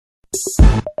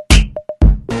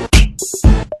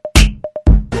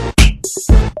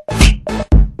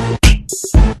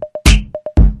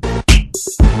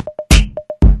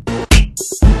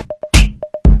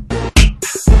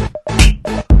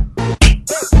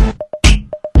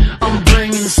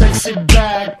sexy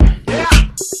back. Yeah.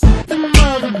 The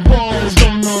mother boys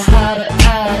don't know how to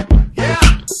act. Yeah.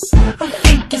 I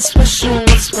think it's special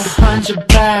what's behind your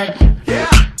back. Yeah.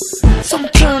 So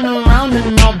turn around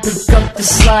and I'll pick up the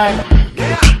slack.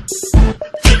 Yeah.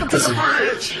 Take 'em to the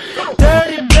bridge.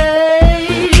 Dirty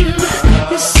babe,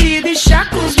 you see these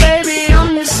shackles, baby,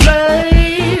 I'm your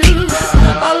slave.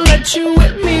 I'll let you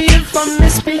whip me if I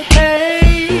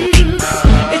misbehave.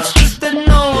 It's just that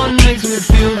no one makes me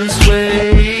feel this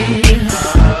way.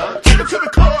 Take 'em to the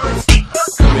chorus.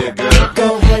 Come here, girl. Go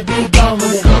ahead, be gone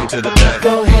with it. Come to the back.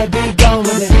 Go ahead, be gone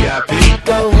with it. VIP.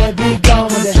 Go ahead, be gone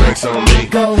with it. Drinks on me.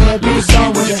 Go ahead, be Let me see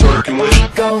gone what with you're it. twerking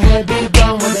with. Go ahead, be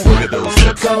gone with it. Look at those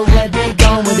hips. Go ahead, be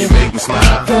gone with You it. make me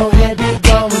smile. Go ahead, be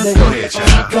gone with it. Go ahead,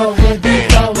 child. Go ahead, be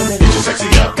gone with it. Get your sexy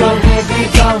out. Go ahead, be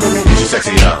gone with it. Get your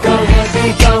sexy out. Go ahead, be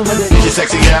gone with it. Get your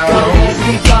sexy out. Go ahead,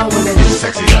 be gone with it. Get your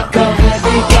sexy out. Go ahead,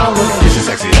 be gone with it. Get your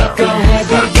sexy out. Go ahead,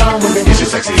 be gone with it. Get your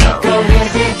sexy out. Go ahead,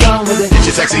 be gone with it. Get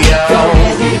your sexy Go out.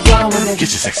 ahead, be gone with it. Get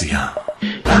your sexy out.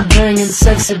 I'm bringing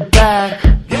sexy back.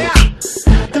 Yeah.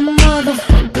 The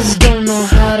motherfuckers don't know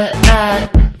how to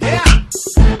act. Yeah.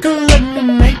 Girl, let me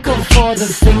make up for the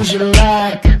things you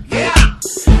lack. Yeah.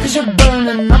 Cause you're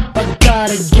burning up, I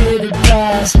gotta get it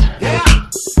fast. Yeah.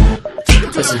 Take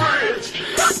 'em to the bridge.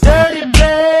 Dirty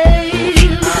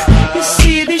babe, you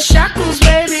see these shackles,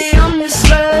 baby, I'm your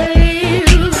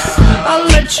slave. I'll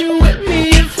let you whip me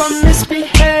if I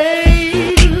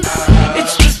misbehave.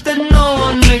 It's just that no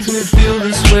one makes me feel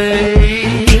this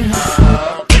way.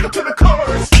 Take 'em to the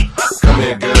chorus. Come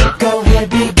here, girl. Go ahead,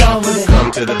 be gone with it.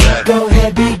 Come to the back. Go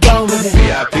ahead, be gone with it.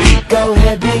 VIP. Go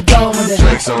ahead, be gone with it.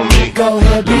 Drinks on me. Go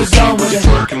ahead, be Let me see gone what with you're it.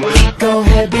 twerking with. Go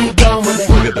ahead, be gone with it.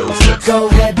 Look at those hips. Go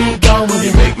ahead, be gone with You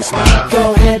it. make me smile. Go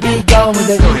ahead, be gone with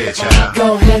it. Go ahead, child. Go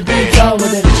ahead, be gone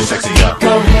with it. Get your sexy out.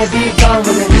 Go ahead, be gone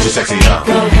with it. Get your sexy out.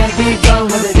 Go ahead, be gone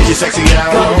with it. Get your sexy out.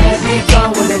 Go ahead, be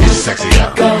gone with it. Get your sexy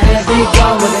out. Go ahead, be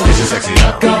gone with it. Get your sexy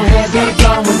out. Go ahead, be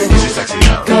gone with it. Get your sexy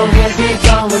out. Go ahead, be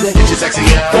gone with it. Get your sexy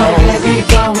out. Go ahead, be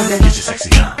gone with it. Get your sexy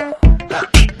out.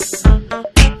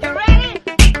 You ready?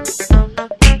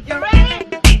 You ready?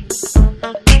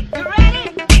 You ready?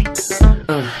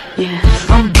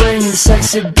 I'm bringing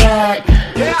sexy back.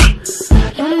 Yeah.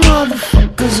 You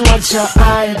motherfuckers, watch your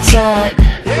eye attack.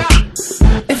 Yeah.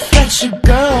 If that's your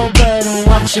girl, better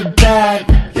watch your back.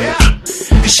 Yeah.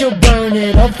 Cause she'll burn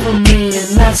it up for me,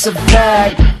 and that's a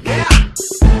fact. Yeah.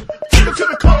 Take 'em to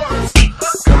the chorus.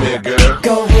 Come here, girl.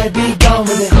 Go ahead, be gone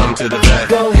with it. Come to the back.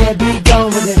 Go ahead, be gone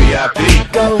with it. VIP.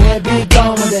 Go ahead, be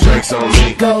gone with it. Drinks on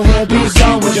me. Go ahead, be Let me see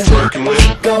gone what with you're it. twerking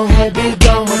with. Go ahead, be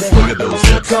gone with it. Look at those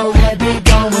hips. Go ahead, be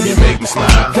gone with You it. make me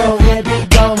smile. Go ahead, be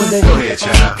gone with it. Go ahead,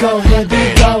 child. Go ahead, be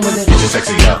gone with it. Get your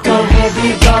sexy out. Go ahead, be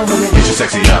gone with it. Get your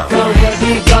sexy out. Go ahead,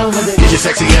 be gone with it. Get your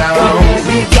sexy Go out. ahead,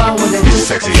 be gone with it. Get your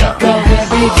sexy out. Go ahead,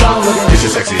 be gone with it. Get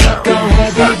your sexy out. Go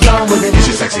ahead, be gone with it. Get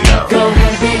your sexy out. Go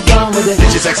ahead, be gone with it.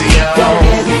 Get your sexy out. Go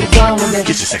ahead, be gone with it.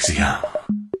 Get your sexy out.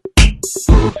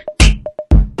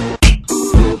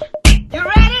 You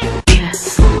ready?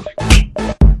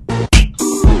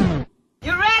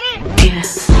 You ready?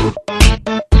 You ready?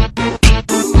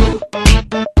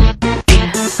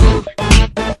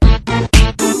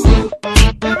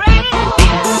 You ready?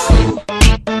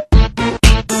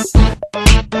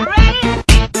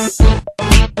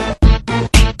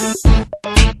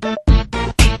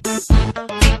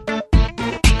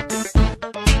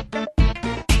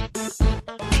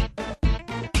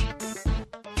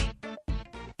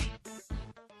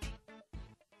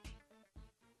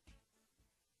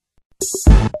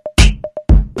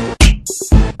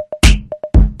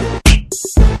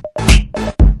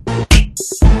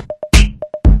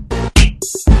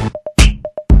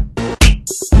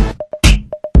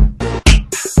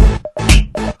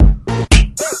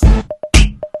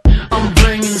 I'm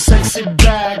bringing sexy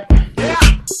back. Yeah.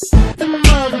 The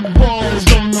mother boys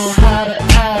don't know how to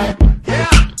act. Yeah.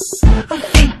 I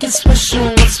think it's special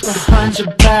what's behind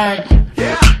your back.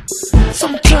 Yeah.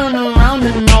 So turn around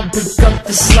and I'll pick up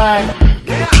the slack.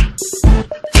 Yeah.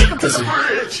 Take 'em to the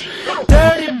bridge.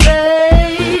 Dirty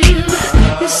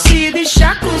babe, you see these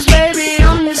shackles, baby,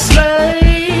 I'm your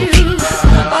slave.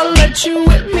 I'll let you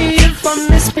whip me if I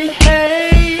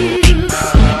misbehave.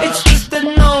 It's just that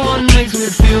no one makes me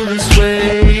feel this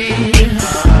way.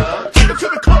 Take 'em to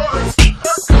the chorus.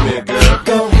 Come here, girl.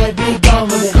 Go ahead, be gone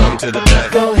with it. Come to the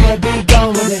back. Go ahead, be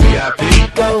gone with it. VIP.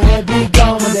 Go ahead, be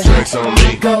gone with it. Drinks on me.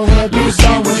 Go ahead, be Let me see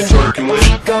gone what with you're it. twerking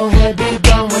with. Go ahead, be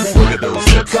gone with it. Look at those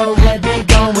hips. Go ahead, be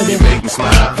gone with You it. make me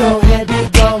smile. Go ahead, be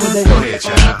gone with it. Go ahead,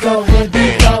 child. Go ahead, be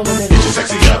gone with it. Get your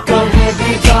sexy out. Go ahead, be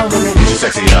gone with it. Get your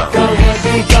sexy out. Go ahead,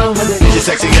 be gone with it. Get your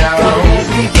your sexy out. Go ahead,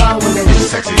 be gone with it. Get your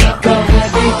sexy out. Go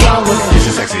ahead, be gone with it. Get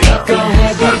your sexy out. Go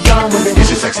ahead, be gone with it. Get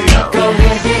your sexy out. Go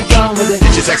ahead, be gone with it.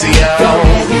 Get your sexy out. Go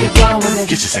ahead, be gone with it.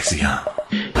 Get your sexy out.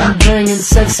 I'm bringing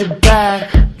sexy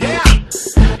back.